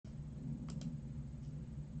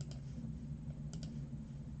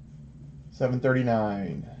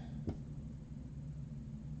7:39.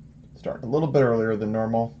 Starting a little bit earlier than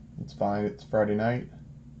normal. It's fine. It's Friday night.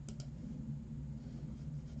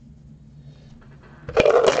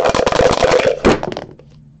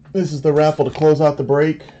 This is the raffle to close out the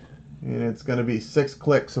break, and it's going to be 6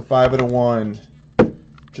 clicks, so 5 and a 1.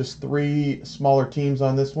 Just 3 smaller teams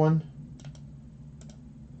on this one.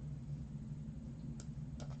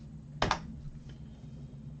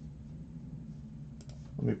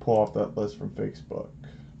 Let me pull off that list from Facebook.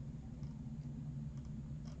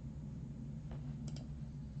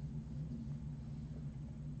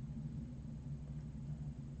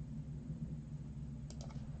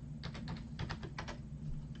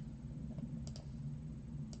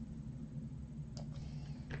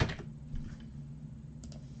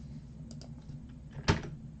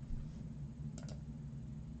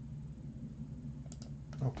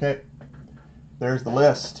 Okay, there's the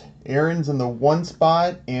list. Aaron's in the 1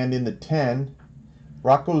 spot and in the 10.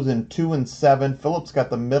 Rocco's in 2 and 7. Philip's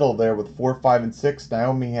got the middle there with 4, 5, and 6.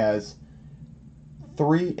 Naomi has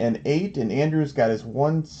 3 and 8. And Andrew's got his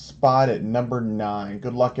 1 spot at number 9.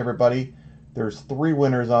 Good luck, everybody. There's 3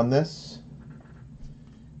 winners on this.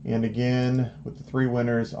 And again, with the 3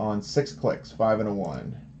 winners on 6 clicks, 5 and a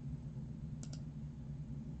 1.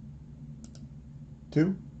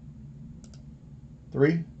 2,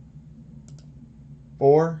 3,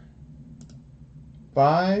 4,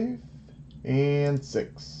 5, and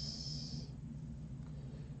 6.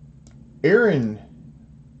 Aaron,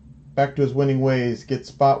 back to his winning ways, gets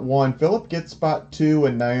spot 1. Philip gets spot 2,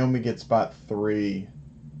 and Naomi gets spot 3.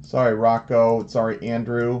 Sorry, Rocco. Sorry,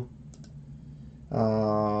 Andrew.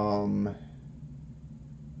 And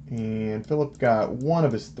Philip got 1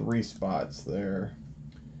 of his 3 spots there.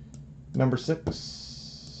 Number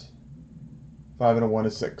 6. 5 and a 1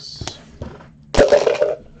 is 6.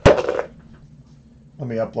 Let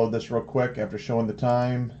me upload this real quick after showing the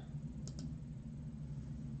time.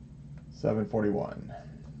 7:41.